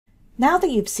Now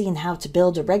that you've seen how to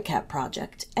build a REDCap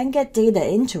project and get data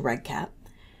into REDCap,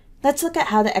 let's look at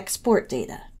how to export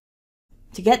data.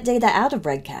 To get data out of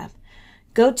REDCap,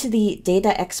 go to the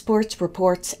Data Exports,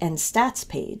 Reports, and Stats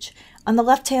page on the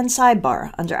left-hand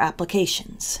sidebar under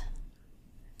Applications.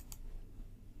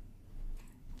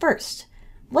 First,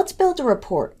 let's build a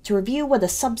report to review what a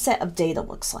subset of data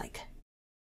looks like.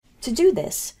 To do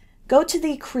this, go to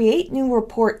the Create New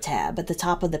Report tab at the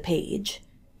top of the page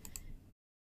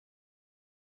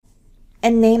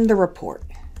and name the report.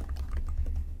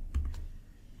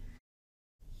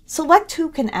 Select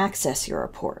who can access your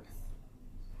report: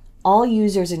 all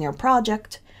users in your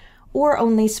project, or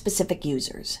only specific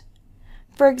users.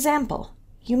 For example,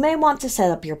 you may want to set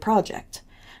up your project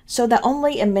so that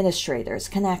only administrators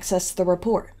can access the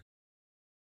report.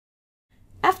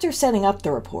 After setting up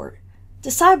the report,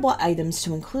 decide what items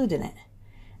to include in it.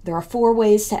 There are 4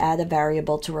 ways to add a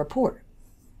variable to report.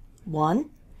 1.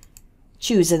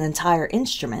 Choose an entire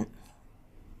instrument.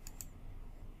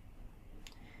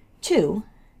 2.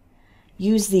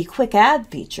 Use the Quick Add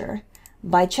feature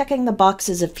by checking the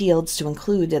boxes of fields to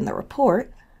include in the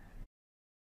report.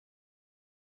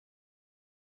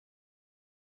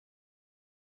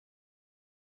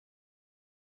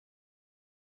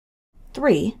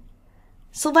 3.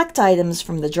 Select items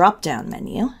from the drop-down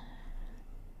menu.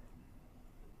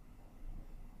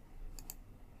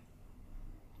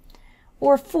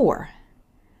 4.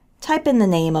 Type in the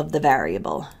name of the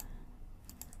variable.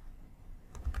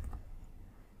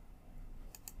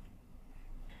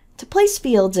 To place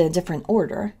fields in a different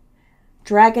order,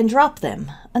 drag and drop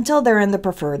them until they're in the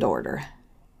preferred order.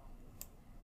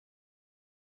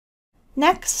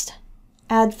 Next,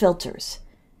 add filters.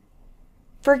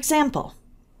 For example,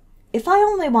 if I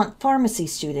only want pharmacy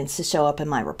students to show up in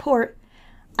my report,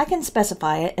 I can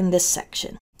specify it in this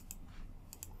section.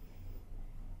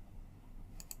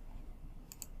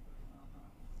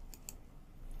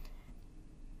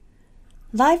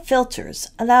 Live filters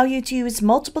allow you to use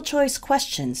multiple choice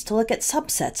questions to look at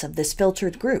subsets of this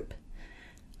filtered group.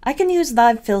 I can use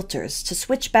live filters to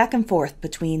switch back and forth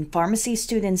between pharmacy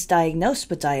students diagnosed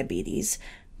with diabetes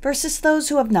versus those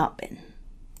who have not been.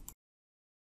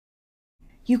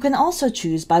 You can also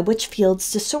choose by which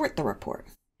fields to sort the report.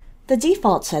 The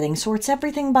default setting sorts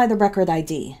everything by the record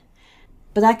ID,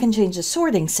 but I can change the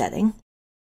sorting setting,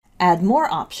 add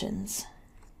more options,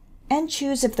 and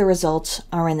choose if the results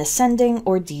are in ascending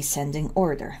or descending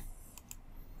order.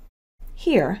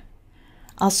 Here,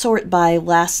 I'll sort by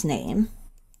last name,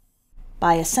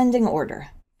 by ascending order.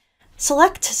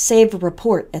 Select Save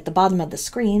Report at the bottom of the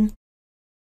screen,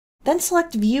 then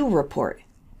select View Report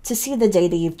to see the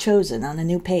data you've chosen on a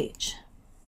new page.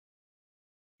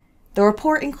 The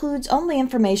report includes only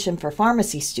information for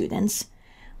pharmacy students,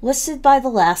 listed by the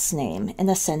last name in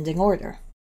ascending order.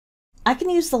 I can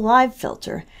use the Live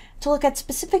filter to look at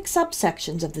specific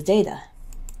subsections of the data,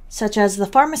 such as the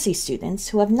pharmacy students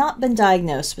who have not been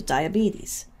diagnosed with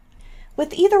diabetes.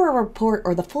 With either a report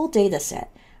or the full data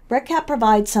set, REDCap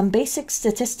provides some basic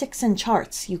statistics and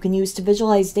charts you can use to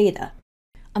visualize data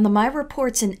on the My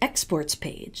Reports and Exports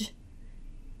page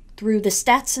through the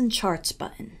Stats and Charts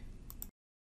button.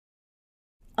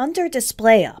 Under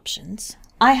Display Options,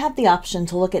 I have the option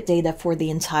to look at data for the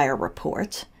entire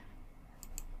report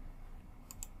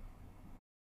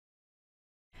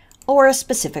or a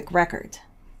specific record.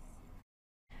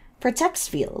 For text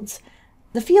fields,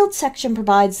 the Fields section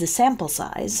provides the sample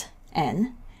size,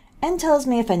 n, and tells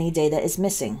me if any data is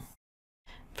missing.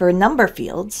 For number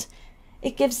fields,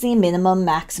 it gives the minimum,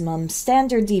 maximum,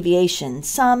 standard deviation,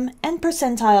 sum, and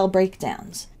percentile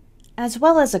breakdowns, as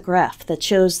well as a graph that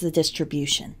shows the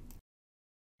distribution.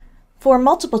 For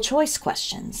multiple choice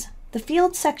questions, the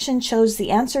Fields section shows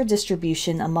the answer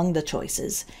distribution among the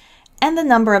choices and the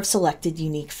number of selected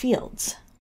unique fields.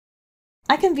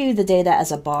 I can view the data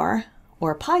as a bar or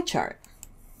a pie chart,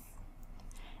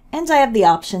 and I have the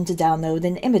option to download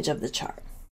an image of the chart.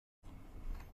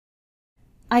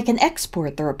 I can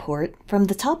export the report from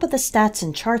the top of the Stats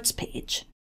and Charts page,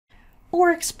 or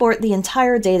export the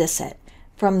entire dataset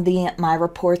from the My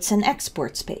Reports and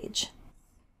Exports page.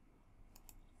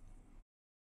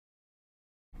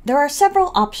 There are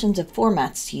several options of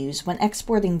formats to use when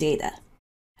exporting data.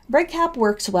 REDCap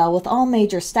works well with all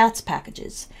major stats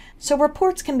packages, so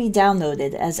reports can be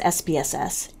downloaded as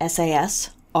SPSS,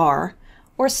 SAS, R,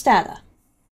 or Stata.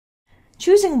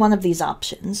 Choosing one of these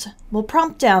options will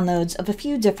prompt downloads of a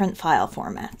few different file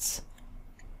formats.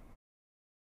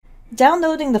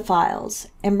 Downloading the files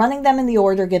and running them in the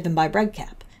order given by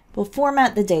REDCap will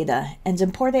format the data and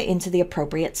import it into the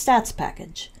appropriate stats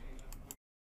package.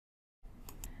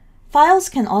 Files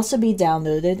can also be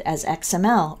downloaded as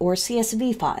XML or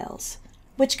CSV files,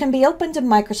 which can be opened in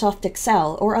Microsoft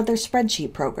Excel or other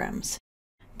spreadsheet programs.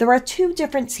 There are two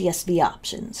different CSV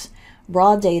options,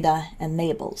 raw data and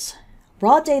labels.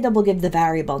 Raw data will give the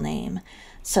variable name,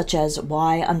 such as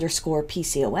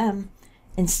y_PCOM,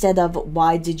 instead of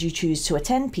why did you choose to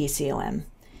attend PCOM,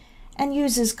 and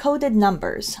uses coded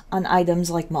numbers on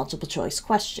items like multiple choice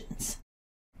questions.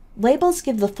 Labels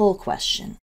give the full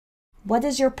question. What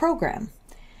is your program?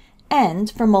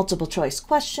 And for multiple choice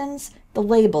questions, the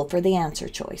label for the answer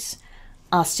choice.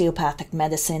 Osteopathic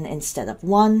medicine instead of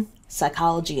 1,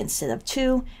 psychology instead of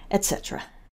 2, etc.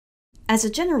 As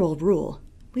a general rule,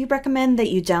 we recommend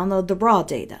that you download the raw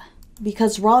data,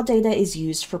 because raw data is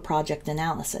used for project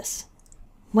analysis.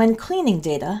 When cleaning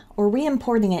data or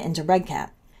re-importing it into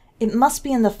REDCap, it must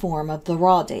be in the form of the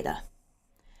raw data.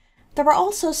 There are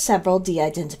also several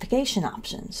de-identification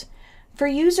options. For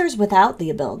users without the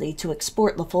ability to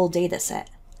export the full dataset,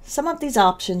 some of these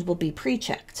options will be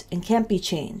pre-checked and can't be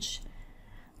changed.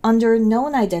 Under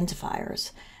Known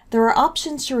Identifiers, there are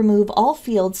options to remove all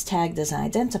fields tagged as an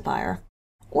identifier,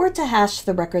 or to hash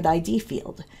the record ID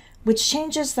field, which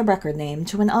changes the record name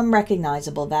to an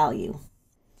unrecognizable value.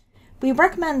 We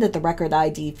recommend that the record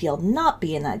ID field not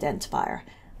be an identifier,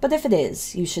 but if it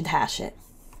is, you should hash it.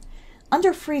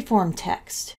 Under Freeform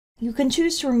Text, you can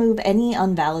choose to remove any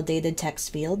unvalidated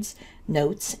text fields,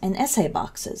 notes, and essay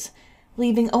boxes,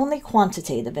 leaving only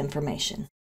quantitative information.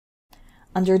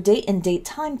 Under Date and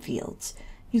Date-Time fields,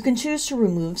 you can choose to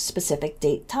remove specific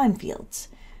date-time fields.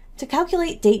 To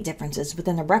calculate date differences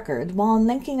within a record while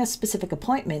linking a specific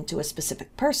appointment to a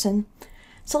specific person,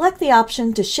 select the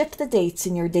option to shift the dates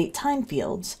in your date-time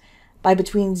fields by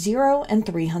between 0 and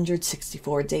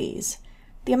 364 days.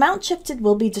 The amount shifted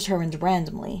will be determined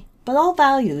randomly, but all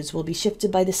values will be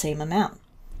shifted by the same amount.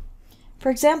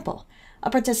 For example, a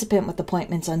participant with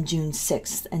appointments on June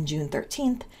 6th and June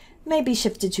 13th may be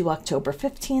shifted to October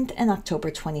 15th and October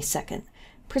 22nd,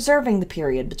 preserving the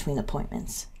period between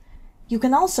appointments. You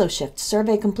can also shift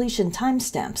survey completion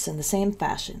timestamps in the same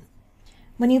fashion.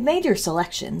 When you've made your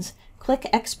selections, click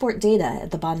Export Data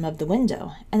at the bottom of the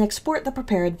window and export the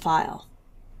prepared file.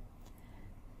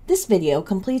 This video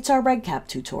completes our REDCap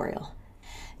tutorial.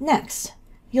 Next,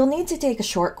 you'll need to take a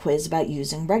short quiz about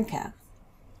using REDCap.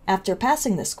 After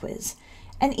passing this quiz,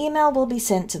 an email will be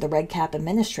sent to the REDCap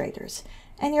administrators,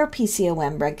 and your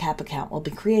PCOM REDCap account will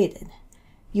be created.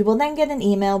 You will then get an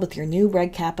email with your new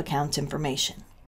REDCap account information.